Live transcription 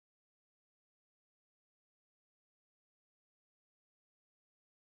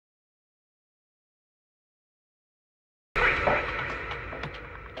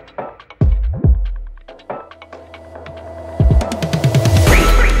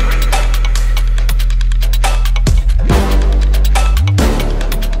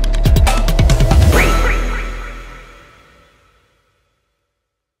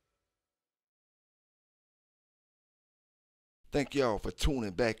Thank y'all for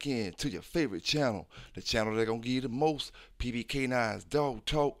tuning back in to your favorite channel, the channel that's gonna give you the most PBK9's dog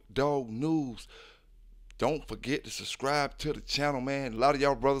talk, dog news. Don't forget to subscribe to the channel, man. A lot of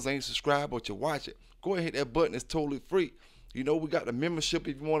y'all brothers ain't subscribed, but you watch it. Go ahead, hit that button. It's totally free. You know, we got the membership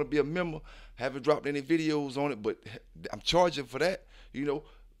if you want to be a member. Haven't dropped any videos on it, but I'm charging for that. You know,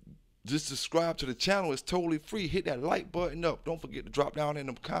 just subscribe to the channel. It's totally free. Hit that like button up. Don't forget to drop down in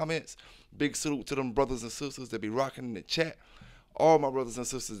them comments. Big salute to them brothers and sisters that be rocking in the chat. All my brothers and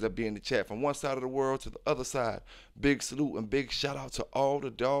sisters that be in the chat from one side of the world to the other side. Big salute and big shout out to all the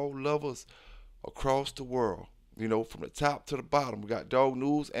dog lovers across the world. You know, from the top to the bottom. We got dog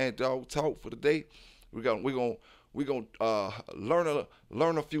news and dog talk for the day. We're gonna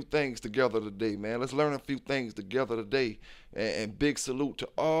learn a few things together today, man. Let's learn a few things together today. And big salute to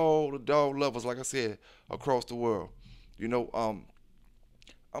all the dog lovers, like I said, across the world. You know, I'm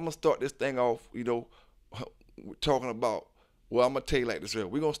gonna start this thing off, you know, talking about, well, I'm gonna tell you like this here.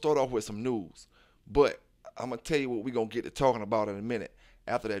 We're gonna start off with some news. But I'm gonna tell you what we're gonna get to talking about in a minute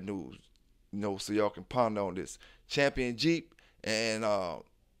after that news. You know, so y'all can ponder on this. Champion Jeep and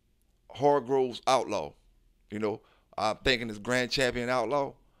Hargrove's Outlaw. You know, I'm thinking it's Grand Champion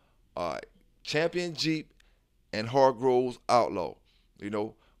Outlaw. Champion Jeep and Hargrove's Outlaw. You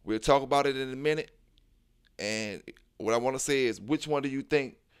know, we'll talk about it in a minute. And what I want to say is, which one do you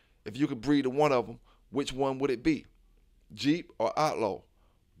think, if you could breed to one of them, which one would it be? Jeep or Outlaw?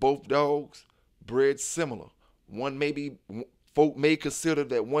 Both dogs bred similar. Folk may consider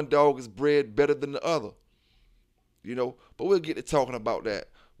that one dog is bred better than the other. You know, but we'll get to talking about that.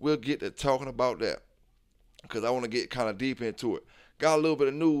 Because I want to get kind of deep into it. Got a little bit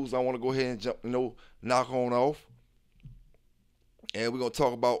of news I want to go ahead and knock on off. And we're going to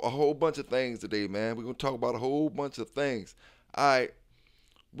talk about a whole bunch of things today, man. We're going to talk about a whole bunch of things. All right,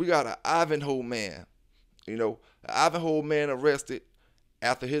 we got an Ivanhoe man. You know, an Ivanhoe man arrested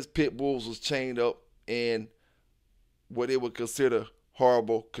after his pit bulls was chained up in what they would consider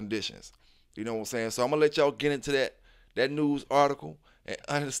horrible conditions. You know what I'm saying? So I'm going to let y'all get into that news article and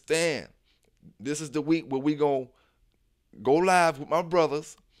understand. This is the week where we going to go live with my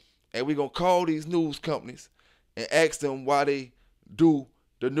brothers, and we're going to call these news companies and ask them why they do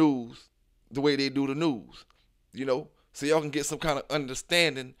the news the way they do the news. You know, so y'all can get some kind of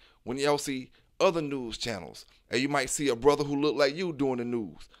understanding when y'all see other news channels. And you might see a brother who look like you doing the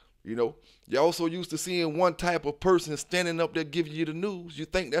news. You know, you're also used to seeing one type of person standing up there giving you the news. You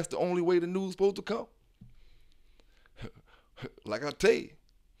think that's the only way the news is supposed to come? Like I tell you,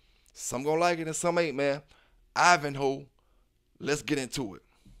 some gonna like it and some ain't, man. Ivanhoe, let's get into it.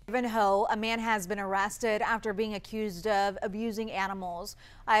 Ivanhoe, a man has been arrested after being accused of abusing animals.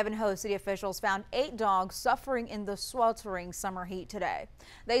 Ivanhoe city officials found 8 dogs suffering in the sweltering summer heat today.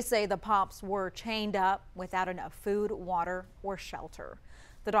 They say the pups were chained up without enough food, water, or shelter.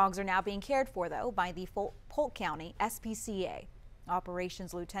 The dogs are now being cared for, though, by the Polk County SPCA.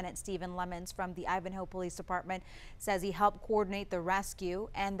 Operations Lieutenant Stephen Lemons from the Ivanhoe Police Department says he helped coordinate the rescue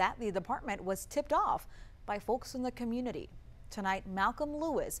and that the department was tipped off by folks in the community. Tonight, Malcolm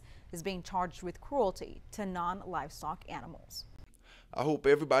Lewis is being charged with cruelty to non-livestock animals. I hope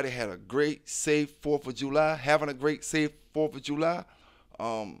everybody had a great, safe 4th of July. Having a great, safe 4th of July.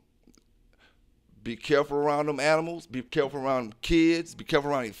 Be careful around them animals. Be careful around kids. Be careful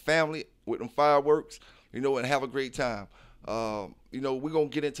around your family with them fireworks, you know, and have a great time. You know, we're going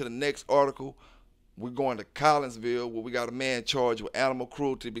to get into the next article. We're going to Collinsville, where we got a man charged with animal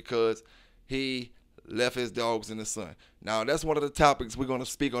cruelty because he left his dogs in the sun. Now, that's one of the topics we're going to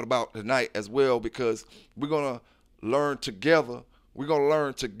speak on about tonight as well, because we're going to learn together. We're going to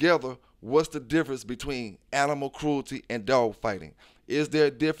learn together what's the difference between animal cruelty and dog fighting. Is there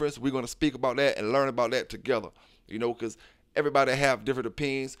a difference? We're going to speak about that and learn about that together, you know, because everybody have different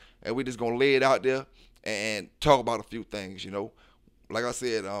opinions, and we're just going to lay it out there and talk about a few things, you know. Like I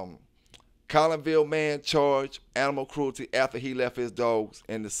said, Collinsville man charged animal cruelty after he left his dogs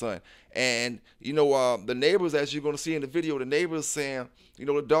in the sun. And, you know, the neighbors, as you're going to see in the video, the neighbors saying, you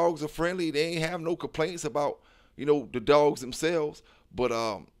know, the dogs are friendly. They ain't have no complaints about, you know, the dogs themselves. But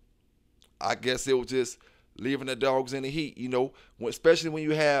I guess it was just leaving the dogs in the heat, you know, especially when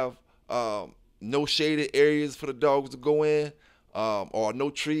you have no shaded areas for the dogs to go in, or no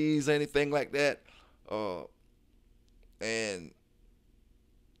trees, anything like that. And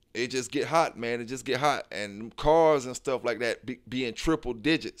it just get hot, man. It just get hot. And cars and stuff like that be in triple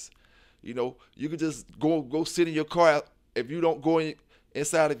digits. You know, you could just go sit in your car. If you don't go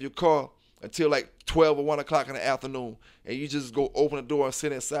inside of your car until like 12 or 1 o'clock in the afternoon, and you just go open the door and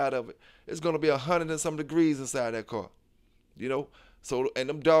sit inside of it, it's going to be 100 and some degrees inside that car. You know? So, and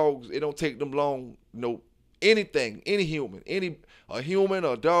them dogs, it don't take them long, you know, anything, any human, a human,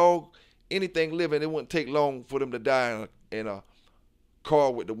 a dog, anything living, it wouldn't take long for them to die in a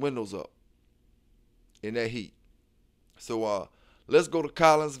car with the windows up in that heat. So let's go to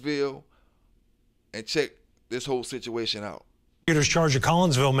Collinsville and check this whole situation out. Prosecutors charge a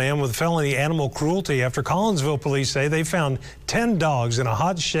Collinsville man with felony animal cruelty after Collinsville police say they found 10 dogs in a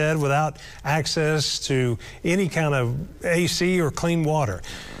hot shed without access to any kind of AC or clean water.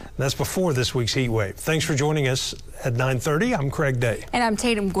 That's before this week's heat wave. Thanks for joining us at 9:30. I'm Craig Day. And I'm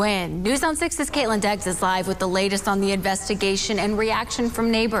Tatum Gwynn. News on 6's Caitlin Deggs is live with the latest on the investigation and reaction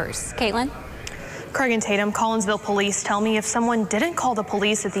from neighbors. Caitlin? Craig and Tatum, Collinsville police tell me if someone didn't call the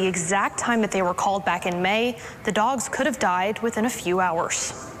police at the exact time that they were called back in May, the dogs could have died within a few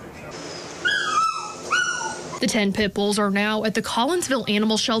hours. The 10 pit bulls are now at the Collinsville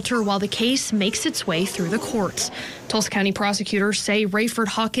Animal Shelter while the case makes its way through the courts. Tulsa County prosecutors say Rayford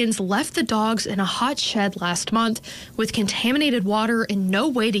Hawkins left the dogs in a hot shed last month with contaminated water and no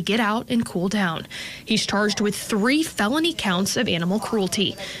way to get out and cool down. He's charged with 3 felony counts of animal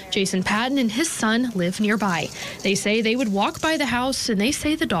cruelty. Jason Patton and his son live nearby. They say they would walk by the house and they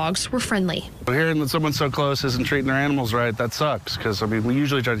say the dogs were friendly. Hearing that someone so close isn't treating their animals right, that sucks, because I mean, we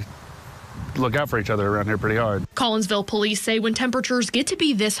usually try to look out for each other around here pretty hard. Collinsville police say when temperatures get to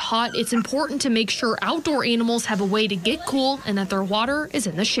be this hot, it's important to make sure outdoor animals have a way to get cool and that their water is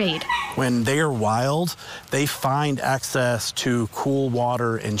in the shade. When they are wild, they find access to cool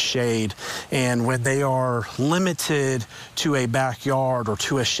water and shade. And when they are limited to a backyard or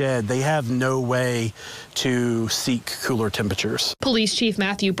to a shed, they have no way to seek cooler temperatures. Police Chief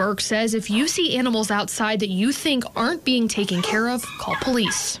Matthew Burke says if you see animals outside that you think aren't being taken care of, call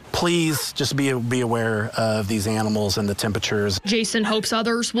police. Please just be aware of these animals and the temperatures. Jason hopes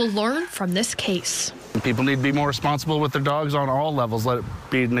others will learn from this case. People need to be more responsible with their dogs on all levels, let it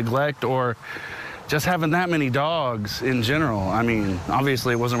be neglect or just having that many dogs in general. I mean,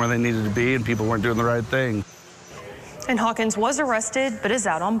 obviously it wasn't where they needed to be and people weren't doing the right thing. And Hawkins was arrested but is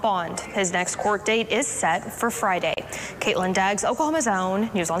out on bond. His next court date is set for Friday. Caitlin Deggs, Oklahoma's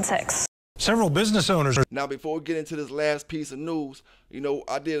Own, News on 6. Several business owners are... Now, before we get into this last piece of news, I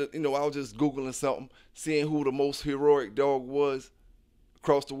was just Googling something, seeing who the most heroic dog was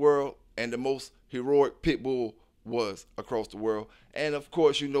across the world and the most heroic pit bull was across the world. And, of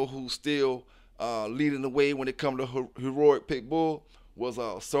course, you know who's still leading the way when it comes to heroic pit bull was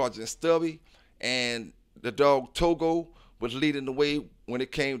Sergeant Stubby. And the dog Togo was leading the way when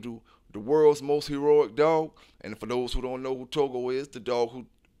it came to the world's most heroic dog. And for those who don't know who Togo is, the dog who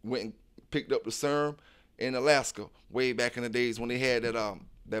went and picked up the serum in Alaska way back in the days when they had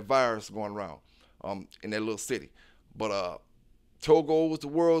that virus going around in that little city. But Togo was the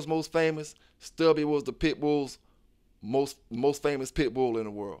world's most famous. Stubby was the pit bull's most famous pit bull in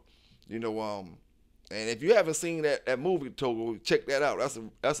the world. And if you haven't seen that movie Togo, check that out.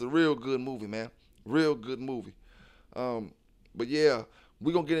 That's a real good movie, man. Real good movie. But yeah,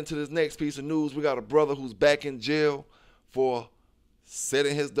 we're gonna get into this next piece of news. We got a brother who's back in jail for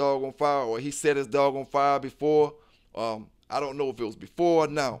setting his dog on fire, or he set his dog on fire before. I don't know if it was before or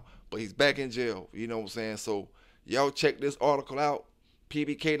now, but he's back in jail. You know what I'm saying? So y'all check this article out.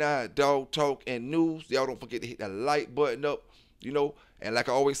 PBK9, Dog Talk and News. Y'all don't forget to hit that like button up, And like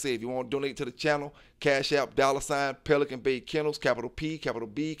I always say, if you want to donate to the channel, Cash App, $, Pelican Bay Kennels, capital P, capital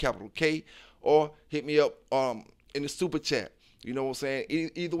B, capital K, or hit me up in the super chat. You know what I'm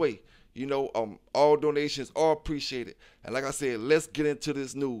saying? Either way, all donations are appreciated. And like I said, let's get into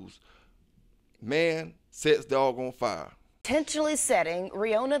this news. Man sets dog on fire. Intentionally setting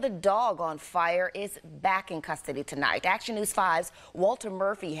Riona the dog on fire is back in custody tonight. Action News 5's Walter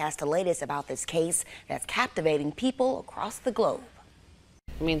Murphy has the latest about this case that's captivating people across the globe.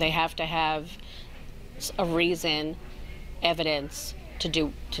 I mean, they have to have a reason, evidence to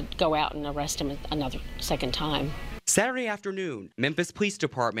go out and arrest him another second time. Saturday afternoon, Memphis Police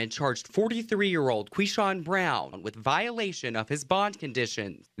Department charged 43-year-old Quishon Brown with violation of his bond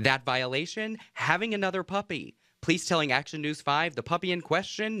conditions. That violation, having another puppy. Police telling Action News 5 the puppy in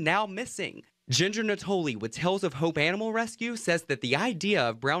question now missing. Ginger Natoli with Tales of Hope Animal Rescue says that the idea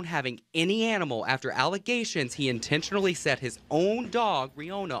of Brown having any animal after allegations he intentionally set his own dog,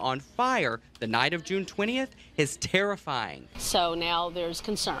 Riona, on fire the night of June 20th is terrifying. So now there's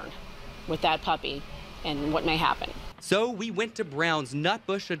concern with that puppy and what may happen. So we went to Brown's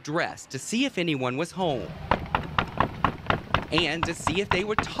Nutbush address to see if anyone was home and to see if they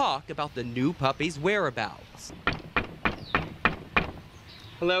would talk about the new puppy's whereabouts.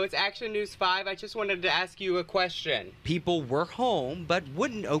 Hello, it's Action News 5. I just wanted to ask you a question. People were home, but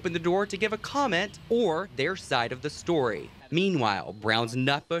wouldn't open the door to give a comment or their side of the story. Meanwhile, Brown's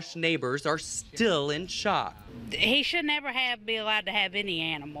Nutbush neighbors are still in shock. He should never be allowed to have any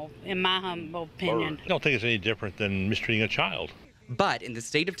animal, in my humble opinion. I don't think it's any different than mistreating a child. But in the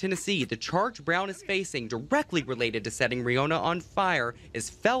state of Tennessee, the charge Brown is facing, directly related to setting Riona on fire, is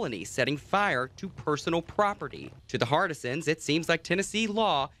felony setting fire to personal property. To the Hardisons, it seems like Tennessee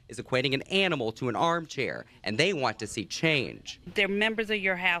law is equating an animal to an armchair, and they want to see change. They're members of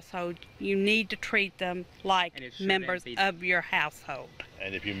your household. You need to treat them like members of your household.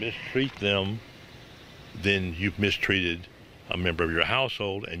 And if you mistreat them, then you've mistreated a member of your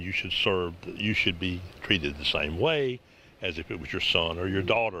household, and you should be treated the same way as if it was your son or your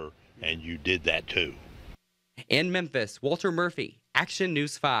daughter, and you did that too. In Memphis, Walter Murphy, Action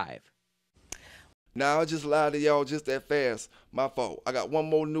News 5. Now, I just lied to y'all just that fast. My fault. I got one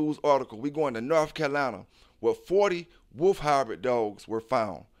more news article. We going to North Carolina, where 40 wolf hybrid dogs were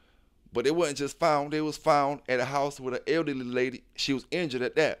found. But it wasn't just found. They was found at a house with an elderly lady. She was injured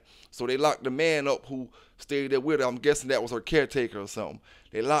at that. So they locked the man up who stayed there with her. I'm guessing that was her caretaker or something.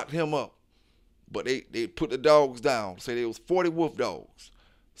 They locked him up. But they put the dogs down. Say there was 40 wolf dogs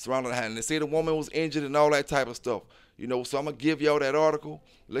surrounding the house. And they say the woman was injured and all that type of stuff. You know, so I'm going to give y'all that article,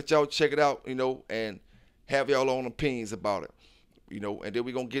 let y'all check it out, you know, and have y'all own opinions about it. You know, and then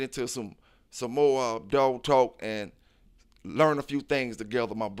we're going to get into some more dog talk and learn a few things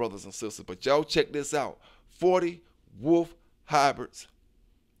together, my brothers and sisters. But y'all check this out. 40 wolf hybrids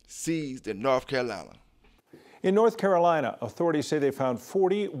seized in North Carolina. In North Carolina, authorities say they found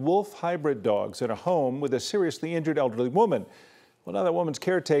 40 wolf hybrid dogs in a home with a seriously injured elderly woman. Well, now that woman's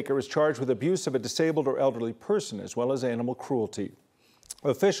caretaker is charged with abuse of a disabled or elderly person, as well as animal cruelty.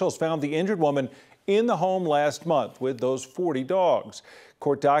 Officials found the injured woman in the home last month with those 40 dogs.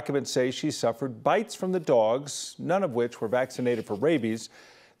 Court documents say she suffered bites from the dogs, none of which were vaccinated for rabies.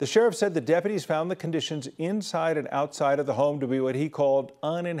 The sheriff said the deputies found the conditions inside and outside of the home to be what he called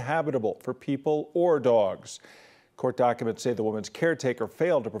uninhabitable for people or dogs. Court documents say the woman's caretaker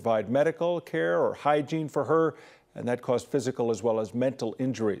failed to provide medical care or hygiene for her, and that caused physical as well as mental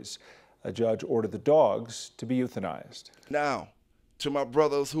injuries. A judge ordered the dogs to be euthanized. Now, to my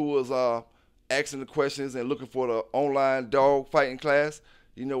brothers who was asking the questions and looking for the online dog fighting class,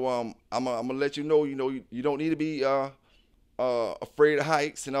 you know, I'm gonna let you know, you don't need to be afraid of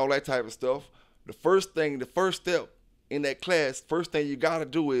heights and all that type of stuff. The first step in that class, first thing you gotta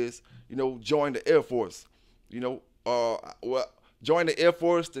do is, you know, join the Air Force. You know, join the Air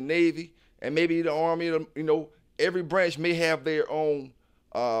Force, the Navy, and maybe the Army. You know, every branch may have their own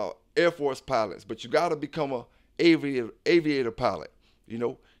Air Force pilots, but you gotta become a aviator pilot. You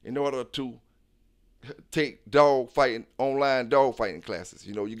know, in order to take online dog fighting classes.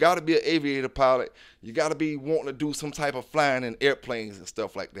 You know, you got to be an aviator pilot. You got to be wanting to do some type of flying in airplanes and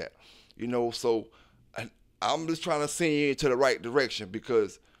stuff like that. You know, so I'm just trying to send you into the right direction,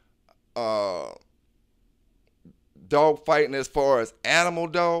 because dog fighting as far as animal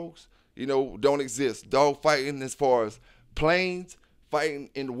dogs, you know, don't exist. Dog fighting as far as planes,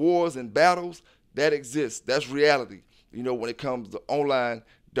 fighting in wars and battles, that exists. That's reality, you know, when it comes to online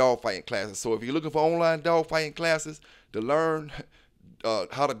dog fighting classes. So if you're looking for online dog fighting classes to learn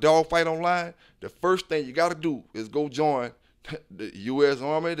how to dog fight online, the first thing you got to do is go join the U.S.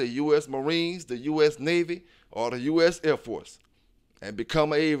 Army, the U.S. Marines, the U.S. Navy, or the U.S. Air Force and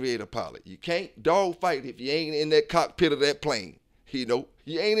become an aviator pilot. You can't dog fight if you ain't in that cockpit of that plane. You know,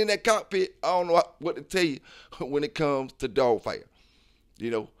 you ain't in that cockpit. I don't know what to tell you when it comes to dog fighting.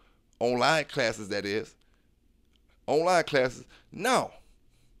 You know, online classes, that is. Online classes, no.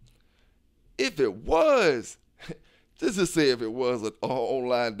 If it was, just say if it was an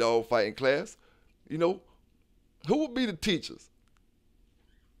online dog fighting class, you know, who would be the teachers?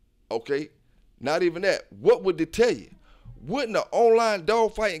 Okay, not even that. What would they tell you? Wouldn't an online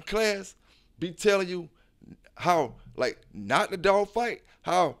dog fighting class be telling you how, like, not to dog fight,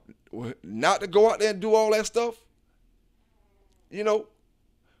 how not to go out there and do all that stuff? You know,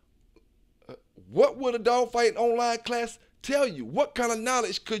 what would a dog fighting online class tell you? What kind of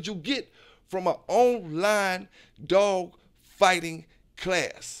knowledge could you get from an online dog fighting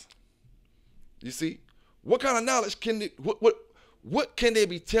class? You see, what kind of knowledge can they, what can they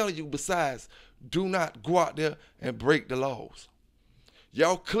be telling you besides do not go out there and break the laws?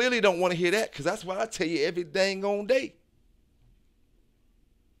 Y'all clearly don't want to hear that, because that's why I tell you every dang on day.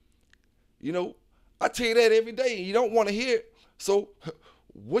 You know, I tell you that every day and you don't want to hear it. So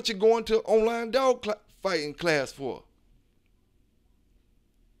what you going to online dog fighting class for?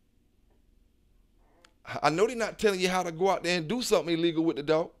 I know they're not telling you how to go out there and do something illegal with the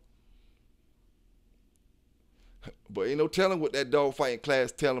dog. But ain't no telling what that dog fighting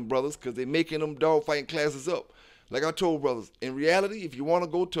class telling, brothers, because they're making them dog fighting classes up. Like I told brothers, in reality, if you want to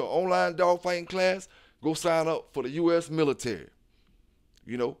go to an online dog fighting class, go sign up for the U.S. military.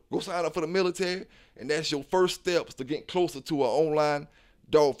 You know, go sign up for the military, and that's your first steps to getting closer to an online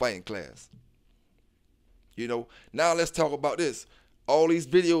dog fighting class. You know, now let's talk about this. All these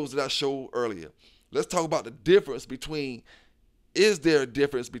videos that I showed earlier. Let's talk about the difference between, is there a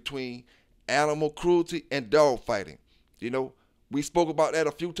difference between animal cruelty and dog fighting? You know, we spoke about that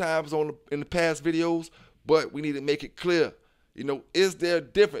a few times in the past videos, but we need to make it clear. You know, is there a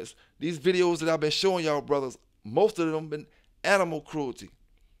difference? These videos that I've been showing y'all, brothers, most of them been animal cruelty.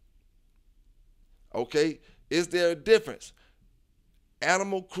 Okay, is there a difference?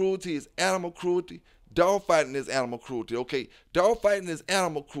 Animal cruelty is animal cruelty. Dog fighting is animal cruelty. Okay, dog fighting is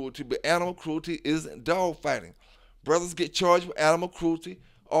animal cruelty, but animal cruelty isn't dog fighting. Brothers get charged with animal cruelty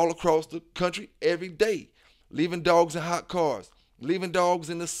all across the country every day. Leaving dogs in hot cars, leaving dogs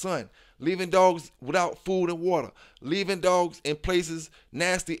in the sun, leaving dogs without food and water, leaving dogs in places,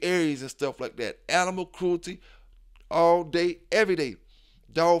 nasty areas and stuff like that. Animal cruelty all day, every day.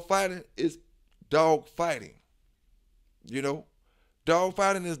 Dog fighting is dog fighting. You know, dog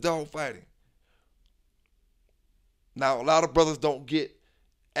fighting is dog fighting. Now, a lot of brothers don't get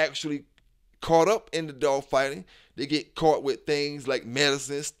actually caught up in the dog fighting. They get caught with things like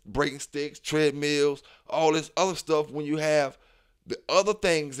medicines, breaking sticks, treadmills, all this other stuff. When you have the other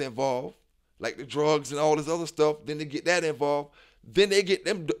things involved, like the drugs and all this other stuff, then they get that involved. Then they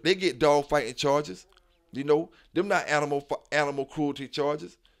get dog fighting charges. You know, them not animal cruelty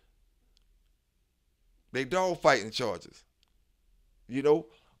charges. They dog fighting charges. You know,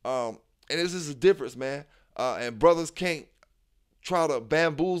 and this is the difference, man. And brothers can't try to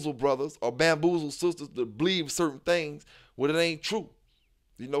bamboozle brothers or bamboozle sisters to believe certain things when it ain't true,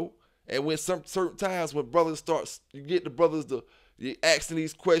 you know. And when certain times when brothers start, you get the brothers to asking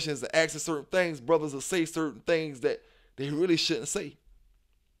these questions and asking certain things, brothers will say certain things that they really shouldn't say.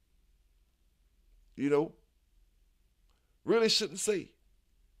 You know, really shouldn't say.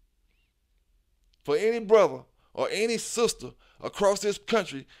 For any brother or any sister across this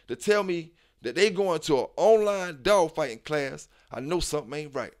country to tell me that they going to an online dog fighting class, I know something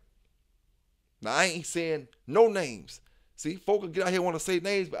ain't right. Now, I ain't saying no names. See, folk will get out here and want to say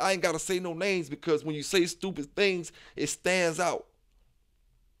names, but I ain't got to say no names, because when you say stupid things, it stands out.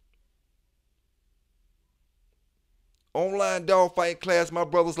 Online dog fighting class, my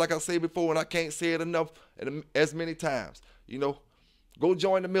brothers, like I said before, and I can't say it enough and as many times, you know, go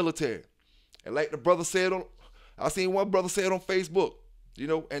join the military. And like the brother said I seen one brother say it on Facebook, you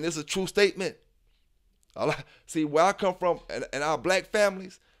know, and it's a true statement. See, where I come from and our black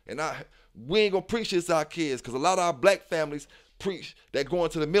families, we ain't gonna preach this to our kids, because a lot of our black families preach that going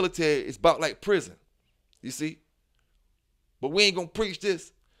to the military is about like prison, you see. But we ain't gonna preach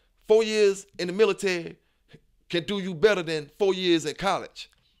this. 4 years in the military can do you better than 4 years in college,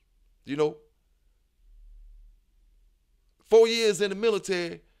 you know. 4 years in the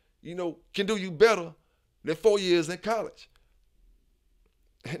military, you know, can do you better than 4 years in college.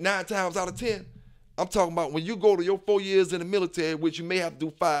 9 times out of 10, I'm talking about when you go to your 4 years in the military, which you may have to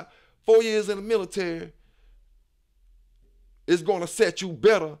do 5, 4 years in the military is going to set you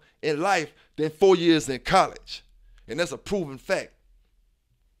better in life than 4 years in college. And that's a proven fact.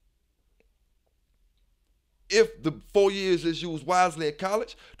 If the 4 years is used wisely in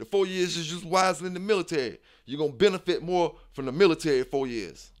college, the 4 years is used wisely in the military, you're going to benefit more from the military 4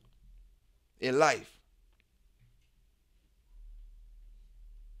 years in life.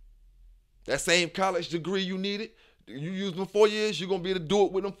 That same college degree you needed, you use them 4 years, you're going to be able to do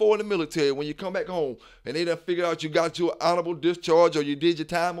it with them 4 in the military when you come back home. And they done figure out you got your honorable discharge or you did your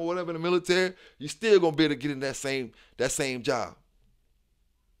time or whatever in the military, you still going to be able to get in that same job.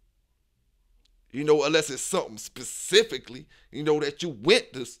 You know, unless it's something specifically, you know, that you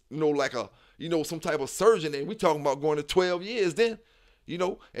went to, you know, like a, you know, some type of surgeon, and we talking about going to 12 years then, you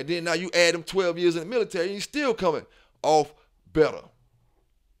know, and then now you add them 12 years in the military and you're still coming off better.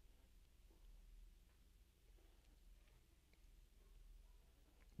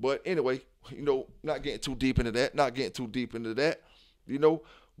 But anyway, you know, not getting too deep into that, you know,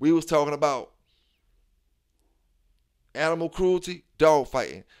 we was talking about animal cruelty, dog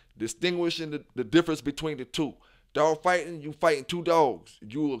fighting, distinguishing the difference between the two. Dog fighting, you fighting 2 dogs.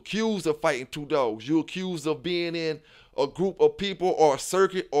 You accused of fighting 2 dogs. You accused of being in a group of people or a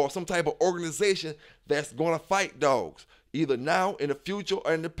circuit or some type of organization that's going to fight dogs, either now, in the future,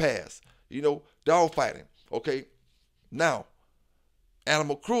 or in the past. You know, dog fighting, okay? Now,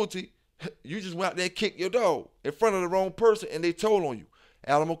 animal cruelty, you just went out there and kicked your dog in front of the wrong person and they told on you.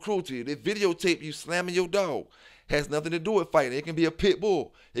 Animal cruelty, they videotape you slamming your dog. has nothing to do with fighting. It can be a pit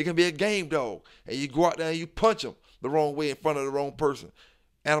bull. It can be a game dog. And you go out there and you punch them the wrong way in front of the wrong person.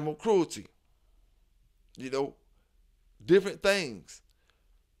 Animal cruelty. You know, different things.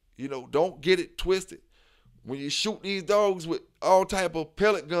 You know, don't get it twisted. When you shoot these dogs with all type of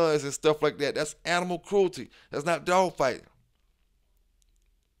pellet guns and stuff like that, that's animal cruelty. That's not dog fighting.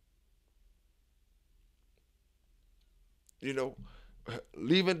 You know,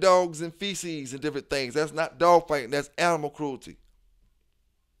 leaving dogs in feces and different things, that's not dog fighting, that's animal cruelty.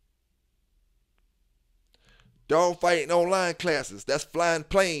 Dog fighting online classes, that's flying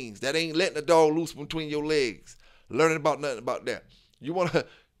planes. That ain't letting the dog loose between your legs. Learning about nothing about that. You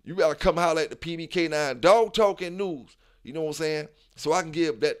gotta come holler at the PBK9 Dog Talking News. You know what I'm saying? So I can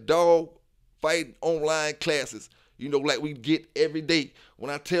give that dog fighting online classes, you know, like we get every day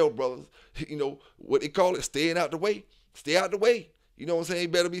when I tell brothers, you know, what they call it, staying out the way. Stay out the way. You know what I'm saying? You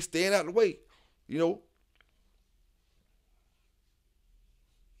better be staying out the way. You know?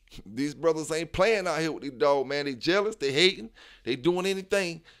 These brothers ain't playing out here with these dogs, man. They jealous. They hating. They doing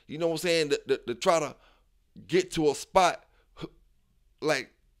anything, you know what I'm saying, to try to get to a spot,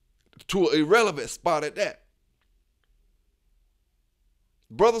 like, to an irrelevant spot at that.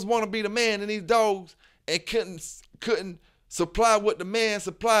 Brothers want to be the man in these dogs and couldn't supply what the man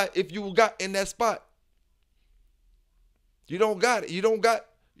supplied if you got in that spot. You don't got it. You don't got,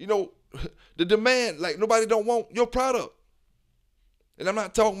 you know, the demand. Like, nobody don't want your product. And I'm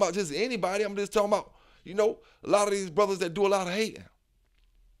not talking about just anybody. I'm just talking about, you know, a lot of these brothers that do a lot of hating.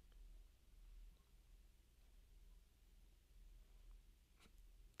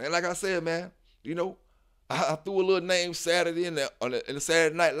 And like I said, man, you know, I threw a little name Saturday in the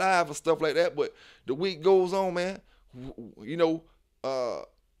Saturday Night Live and stuff like that. But the week goes on, man. You know, the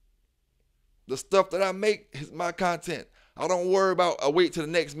stuff that I make is my content. I don't worry about, I wait till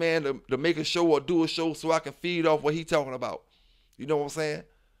the next man to make a show or do a show so I can feed off what he talking about. You know what I'm saying?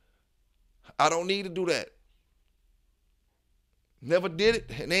 I don't need to do that. Never did it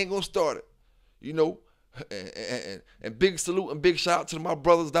and ain't gonna start it. You know, and big salute and big shout out to my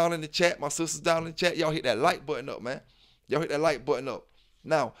brothers down in the chat, my sisters down in the chat. Y'all hit that like button up, man. Y'all hit that like button up.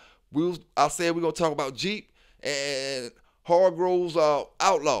 Now, I said we're gonna talk about Jeep and Hargrove's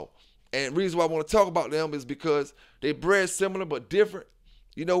Outlaw. And the reason why I want to talk about them is because they bred similar but different,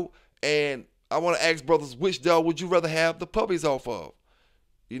 you know, and I want to ask brothers, which dog would you rather have the puppies off of?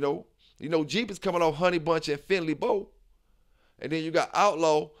 You know, Jeep is coming off Honey Bunch and Finley Bow. And then you got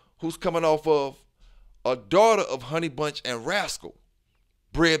Outlaw, who's coming off of a daughter of Honey Bunch and Rascal,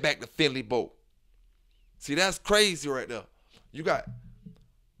 bred back to Finley Bow. See, that's crazy right there. You got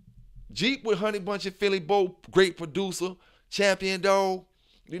Jeep with Honey Bunch and Finley Bow, great producer, champion dog.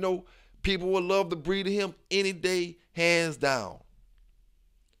 You know, people would love to breed him any day, hands down.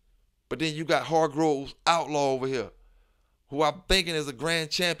 But then you got Hargrove's Outlaw over here, who I'm thinking is a grand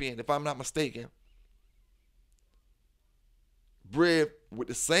champion, if I'm not mistaken. Bred with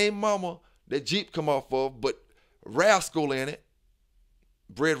the same mama that Jeep come off of, but Rascal in it.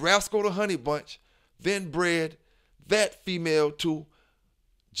 Bred Rascal to Honey Bunch, then bred that female to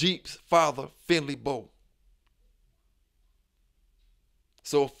Jeep's father, Finley Bow.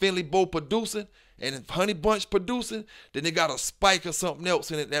 So if Finley Bow producing and if Honey Bunch producing, then they got a spike or something else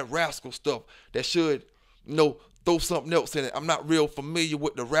in it, that Rascal stuff that should, you know, throw something else in it. I'm not real familiar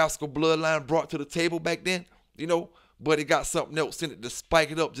with the Rascal bloodline brought to the table back then, you know, but it got something else in it to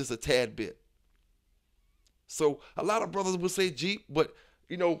spike it up just a tad bit. So a lot of brothers would say Jeep, but,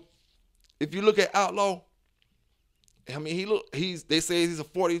 you know, if you look at Outlaw, I mean, they say he's a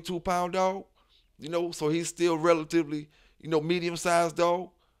 42-pound dog, you know, so he's still relatively, you know, medium-sized dog.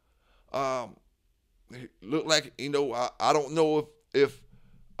 He look like, you know, I don't know if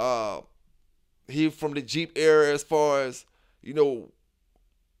he from the Jeep era as far as, you know,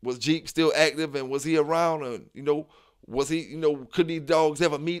 was Jeep still active and was he around, and, you know, was he, you know, could these dogs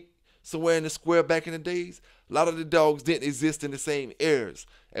ever meet somewhere in the square back in the days? A lot of the dogs didn't exist in the same eras,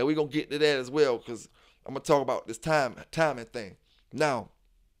 and we're going to get to that as well, because I'm going to talk about this timing thing. Now,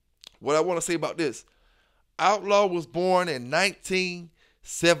 what I want to say about this, Outlaw was born in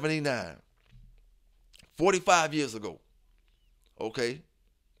 1979, 45 years ago, okay?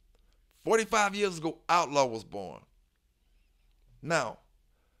 45 years ago, Outlaw was born. Now,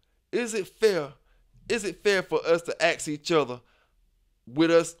 is it fair for us to ask each other,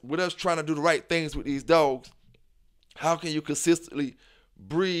 with us trying to do the right things with these dogs, how can you consistently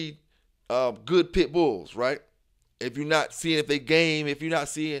breed good pit bulls, right? If you're not seeing if they game, if you're not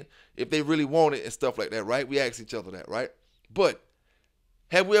seeing if they really want it and stuff like that, right? We ask each other that, right? But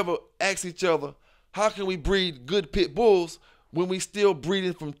have we ever asked each other, how can we breed good pit bulls when we still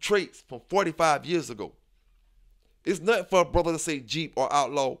breeding from traits from 45 years ago? It's nothing for a brother to say Jeep or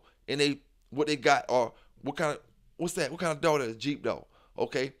Outlaw and what they got or what's that? What kind of dog that is? Jeep dog.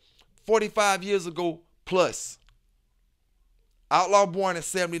 Okay. 45 years ago plus. Outlaw born in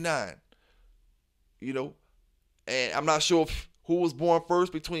 79. You know, and I'm not sure who was born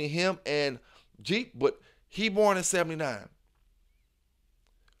first between him and Jeep, but he born in 79.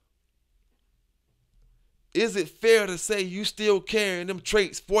 Is it fair to say you still carrying them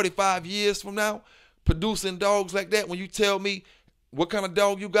traits 45 years from now, producing dogs like that when you tell me what kind of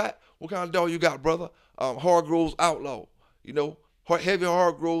dog you got? What kind of dog you got, brother? Hargroves Outlaw, you know, heavy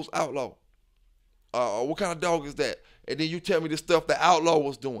Hargroves Outlaw. What kind of dog is that? And then you tell me the stuff that Outlaw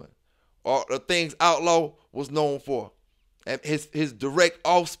was doing, or the things Outlaw was known for, and his direct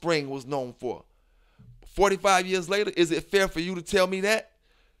offspring was known for. 45 years later, is it fair for you to tell me that?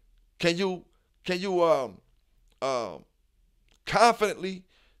 Can you confidently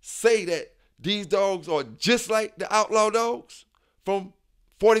say that these dogs are just like the Outlaw dogs from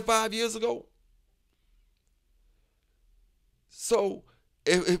 45 years ago? So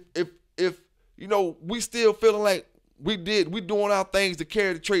if you know, we still feeling like we doing our things to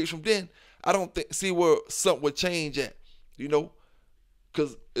carry the traits from then, I don't see where something would change at, you know,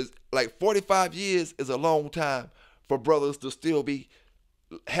 because it's like 45 years is a long time for brothers to still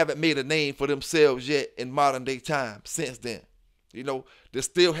haven't made a name for themselves yet in modern day time since then. You know, they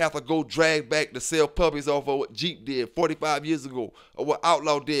still have to go drag back to sell puppies off of what Jeep did 45 years ago or what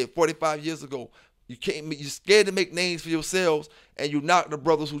Outlaw did 45 years ago. You're scared to make names for yourselves, and you knock the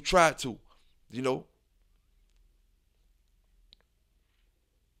brothers who tried to, you know.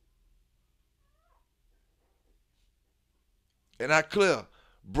 And I clear,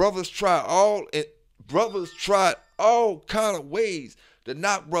 brothers tried all kind of ways to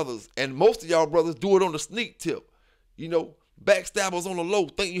knock brothers, and most of y'all brothers do it on the sneak tip, you know. Backstabbers on the low,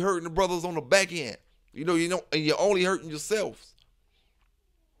 think you hurting the brothers on the back end, you know, and you're only hurting yourselves.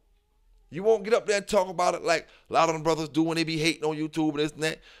 You won't get up there and talk about it like a lot of them brothers do when they be hating on YouTube and this and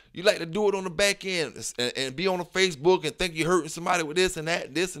that. You like to do it on the back end and be on the Facebook and think you're hurting somebody with this and that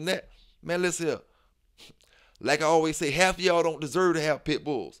and this and that. Man, listen here. Like I always say, half of y'all don't deserve to have pit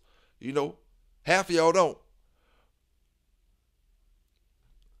bulls. You know, half of y'all don't.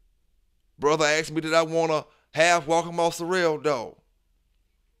 Brother asked me, did I want to have Walking Mozzarella dog?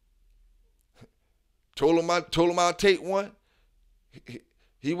 Told him I'd take one.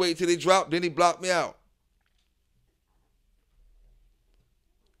 He waited till they dropped, then he blocked me out.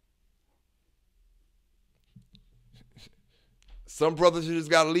 Some brothers you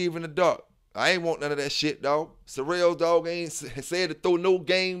just gotta leave in the dark. I ain't want none of that shit, dog. Sorrell's dog ain't said to throw no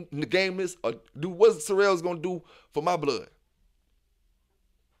game in the gameless or do what Sorrell's gonna do for my blood.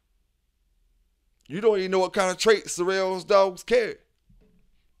 You don't even know what kind of traits Sorrell's dogs carry.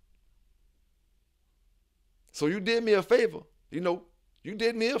 So you did me a favor, you know. You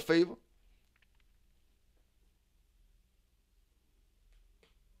did me a favor.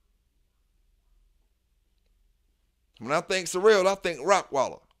 When I think Sorrell, I think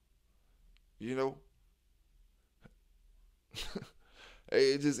Rockwaller. You know?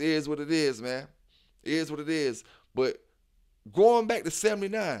 It just is what it is, man. It is what it is. But going back to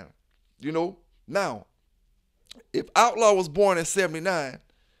 79, you know, now, if Outlaw was born in 79,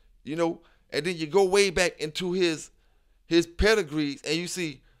 you know, and then you go way back into his pedigrees and you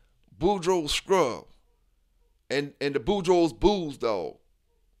see Boudreaux's Scrub and the Boudreaux's Booze dog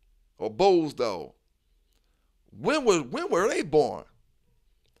or Bowes dog. When were they born?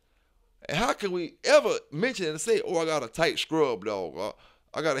 And how can we ever mention and say, oh, I got a tight scrub dog, or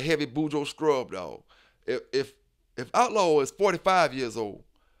I got a heavy Boudreaux scrub dog? If Outlaw is 45 years old,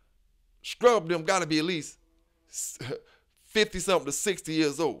 Scrub them got to be at least 50-something to 60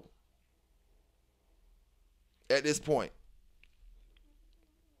 years old at this point.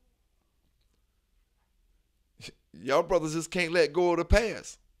 Y'all brothers just can't let go of the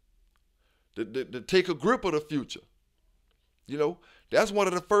past to take a grip of the future. You know, that's one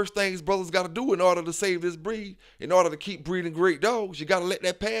of the first things brothers got to do in order to save this breed, in order to keep breeding great dogs. You got to let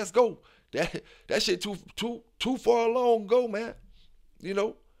that past go. That shit too far along go, man. You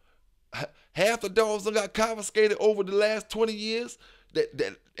know, half the dogs that got confiscated over the last 20 years.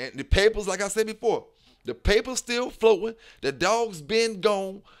 And the papers, like I said before, the paper's still floating. The dog's been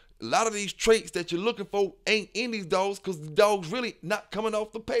gone. A lot of these traits that you're looking for ain't in these dogs because the dog's really not coming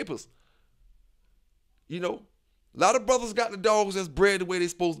off the papers. You know, a lot of brothers got the dogs that's bred the way they're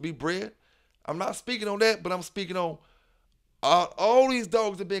supposed to be bred. I'm not speaking on that, but I'm speaking on all these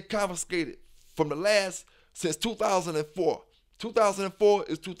dogs have been confiscated from since 2004. 2004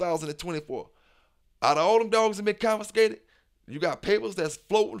 is 2024. Out of all them dogs that have been confiscated, You got papers that's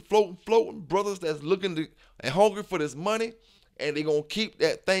floating. Brothers that's looking to and hungry for this money, and they gonna keep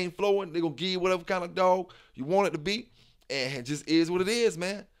that thing flowing. They gonna give you whatever kind of dog you want it to be, and it just is what it is,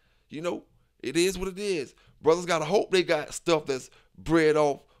 man. You know, it is what it is. Brothers gotta hope they got stuff that's bred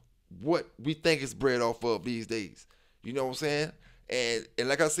off what we think is bred off of these days. You know what I'm saying? And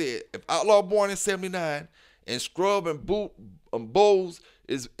like I said, if Outlaw born in '79 and Scrub and Bowles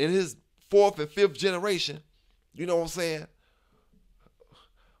is in his 4th and 5th generation, you know what I'm saying?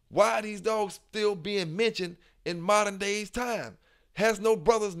 Why are these dogs still being mentioned in modern day's time? Has no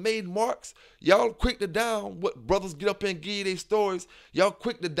brothers made marks? Y'all quick to down what brothers get up and give you their stories. Y'all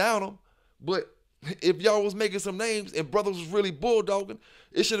quick to down them. But if y'all was making some names and brothers was really bulldogging,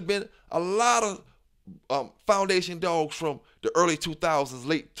 it should have been a lot of foundation dogs from the early 2000s,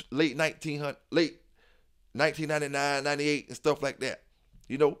 late 1999, 98 and stuff like that.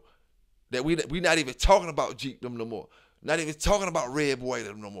 You know, that we not even talking about Jeep them no more. Not even talking about Red Boy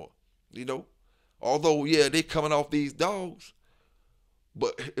them no more. You know, although yeah, they coming off these dogs,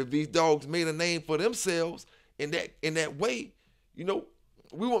 but if these dogs made a name for themselves in that way, you know,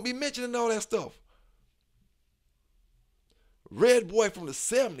 we won't be mentioning all that stuff. Red Boy from the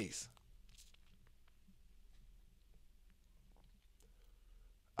 70s.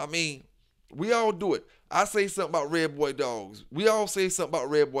 I mean, we all do it. I say something about Red Boy dogs. We all say something about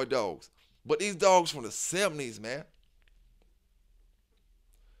Red Boy dogs. But these dogs from the 70s, man.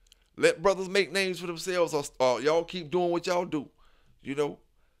 Let brothers make names for themselves, or y'all keep doing what y'all do, you know.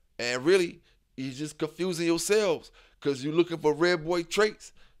 And really, you're just confusing yourselves because you're looking for Red Boy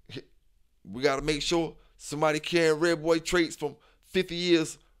traits. We got to make sure somebody carrying Red Boy traits from 50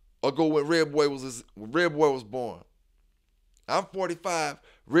 years ago when Red Boy was born. I'm 45.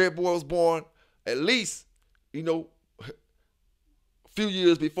 Red Boy was born at least, you know, a few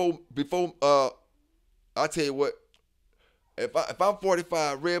years before. I tell you what. If I'm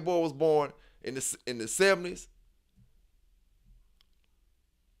 45, Red Boy was born in the 70s.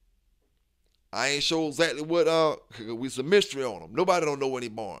 I ain't sure exactly what it's a mystery on him. Nobody don't know when he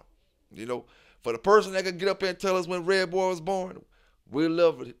born. You know, for the person that can get up there and tell us when Red Boy was born, we'll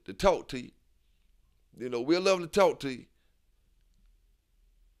love to talk to you. You know, we'll love to talk to you.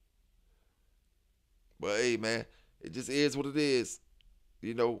 But hey, man, it just is what it is.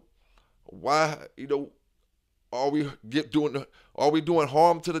 You know, why? You know. Are we doing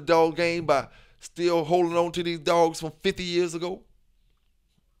harm to the dog game by still holding on to these dogs from 50 years ago?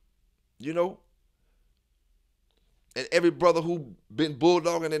 You know? And every brother who been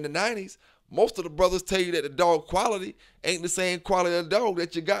bulldogging in the 90s, most of the brothers tell you that the dog quality ain't the same quality of the dog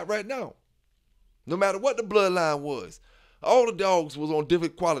that you got right now. No matter what the bloodline was. All the dogs was on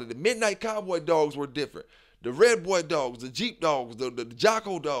different quality. The Midnight Cowboy dogs were different. The Red Boy dogs, the Jeep dogs, the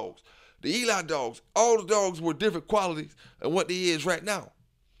Jocko dogs, the Eli dogs, all the dogs were different qualities than what they is right now.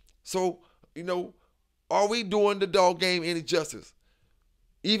 So, you know, are we doing the dog game any justice?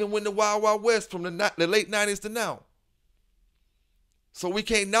 Even when the Wild Wild West from the late 90s to now. So we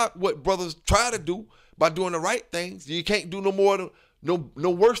can't knock what brothers try to do by doing the right things. You can't do no more, no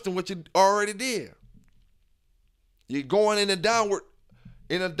worse than what you already did. You're going in a downward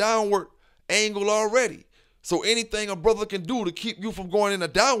angle already. So anything a brother can do to keep you from going in a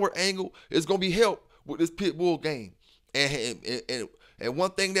downward angle is going to be helped with this pit bull game. And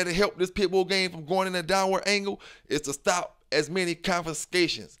one thing that'll help this pit bull game from going in a downward angle is to stop as many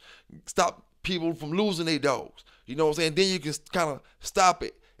confiscations. Stop people from losing their dogs. You know what I'm saying? Then you can kind of stop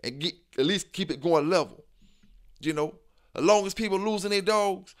it and at least keep it going level. You know, as long as people losing their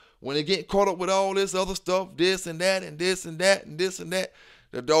dogs, when they get caught up with all this other stuff, this and that and this and that and this and that,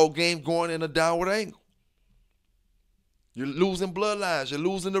 the dog game going in a downward angle. You're losing bloodlines. You're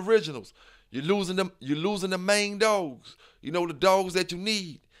losing originals. You're losing the main dogs. You know, the dogs that you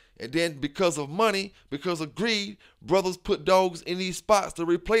need. And then because of money, because of greed, brothers put dogs in these spots to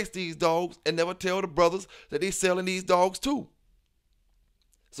replace these dogs and never tell the brothers that they selling these dogs too.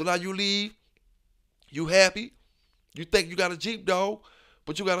 So now you leave, you happy, you think you got a Jeep dog,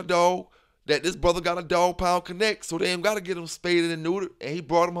 but you got a dog that this brother got a dog pound connect, so they ain't got to get him spaded and neutered, and he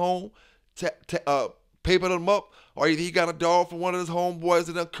brought him home, papered him up, or either he got a dog from one of his homeboys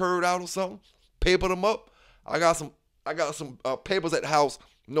that done curved out or something, papered him up. I got some papers at the house,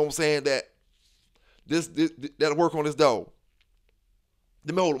 you know what I'm saying, that that'll work on this dog.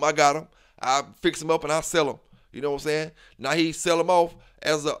 Let me hold him. I got him. I fix him up and I sell him. You know what I'm saying? Now he sell him off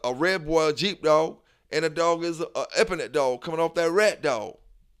as a Red Boy, a Jeep dog, and the dog is a Epinet dog coming off that rat dog.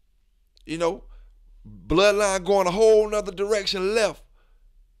 You know, bloodline going a whole nother direction left.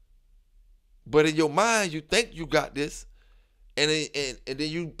 But in your mind, you think you got this. and then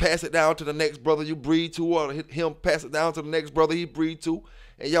you pass it down to the next brother you breed to, or him pass it down to the next brother he breed to,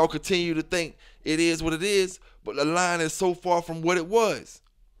 and y'all continue to think it is what it is, but the line is so far from what it was.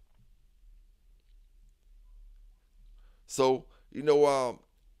 So, you know,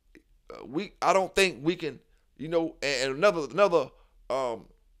 I don't think we can, you know, and another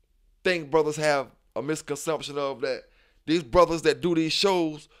thing brothers have a misconception of, that these brothers that do these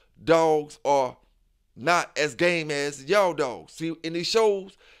shows, dogs are not as game as y'all dogs. See, in these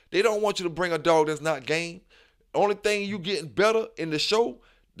shows, they don't want you to bring a dog that's not game. Only thing you getting better in the show,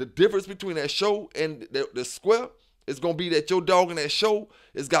 the difference between that show and the square, is gonna be that your dog in that show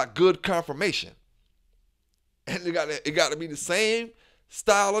has got good conformation. And it got to be the same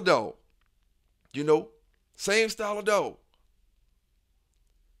style of dog. You know, same style of dog.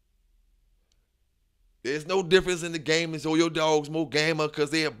 There's no difference in the game. Or your dog's more gamer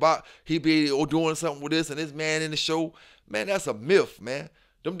because he be doing something with this and this man in the show. Man, that's a myth, man.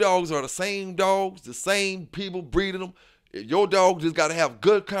 Them dogs are the same dogs, the same people breeding them. Your dog just got to have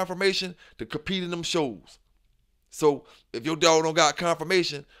good conformation to compete in them shows. So if your dog don't got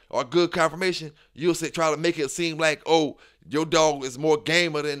conformation or good conformation, you'll try to make it seem like, oh, your dog is more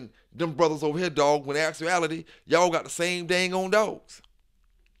gamer than them brothers over here, dog, when in actuality, y'all got the same dang on dogs.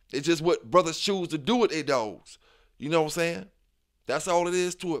 It's just what brothers choose to do with their dogs. You know what I'm saying? That's all it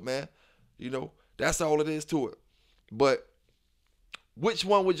is to it, man. You know, that's all it is to it. But which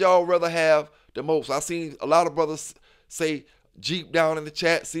one would y'all rather have the most? I seen a lot of brothers say Jeep down in the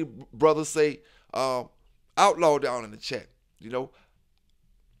chat. See brothers say Outlaw down in the chat. You know,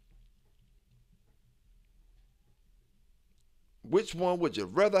 which one would you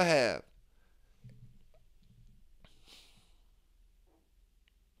rather have?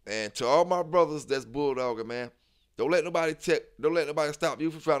 And to all my brothers that's bulldogging, man, don't let nobody stop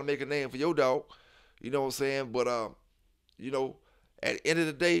you from trying to make a name for your dog. You know what I'm saying? But you know, at the end of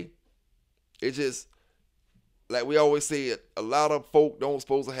the day, it's just like we always say, a lot of folk don't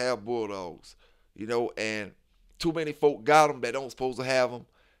supposed to have bulldogs. You know, and too many folk got them that don't supposed to have them,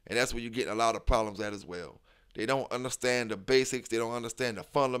 and that's where you're getting a lot of problems at as well. They don't understand the basics. They don't understand the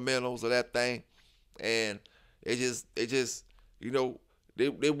fundamentals of that thing, and it just you know,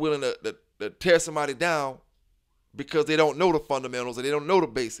 they're willing to tear somebody down because they don't know the fundamentals and they don't know the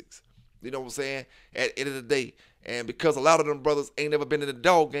basics. You know what I'm saying? At the end of the day, and because a lot of them brothers ain't never been in the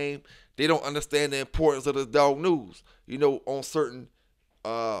dog game, they don't understand the importance of the dog news. You know, on certain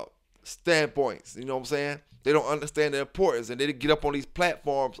standpoints. You know what I'm saying? They don't understand the importance, and they get up on these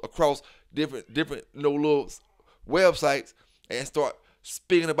platforms across different little websites and start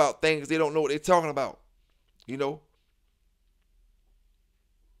speaking about things they don't know what they're talking about. You know,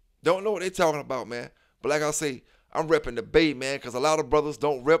 don't know what they're talking about, man. But like I say, I'm repping the Bay, man, because a lot of brothers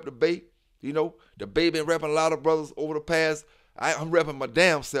don't rep the Bay. You know, the Bay been repping a lot of brothers over the past. I'm repping my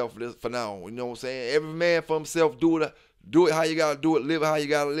damn self for now. You know what I'm saying? Every man for himself. Do it how you gotta do it. Live it how you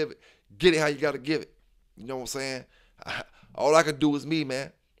gotta live it. Get it how you gotta give it. You know what I'm saying? All I can do is me,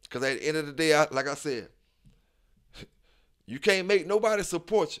 man. Because at the end of the day, like I said, you can't make nobody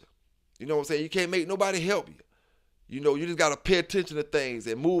support you. You know what I'm saying? You can't make nobody help you. You know, you just got to pay attention to things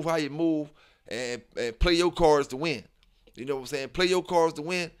and move how you move and play your cards to win. You know what I'm saying? Play your cards to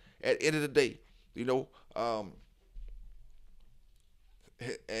win at the end of the day. You know,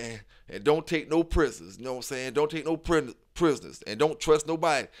 and don't take no prisoners. You know what I'm saying? Don't take no prisoners. And don't trust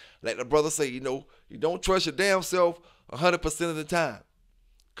nobody. Like the brother say, you know, you don't trust your damn self 100% of the time.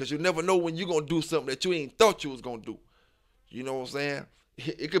 Because you never know when you're going to do something that you ain't thought you was going to do. You know what I'm saying?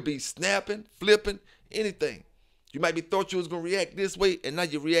 It could be snapping, flipping, anything. You might be thought you was going to react this way, and now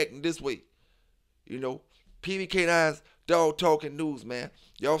you're reacting this way. You know, PBK9's Dog Talking News, man.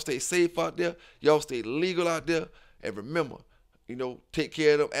 Y'all stay safe out there. Y'all stay legal out there. And remember, you know, take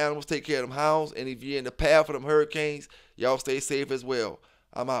care of them animals, take care of them hounds. And if you're in the path of them hurricanes, y'all stay safe as well.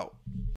 I'm out.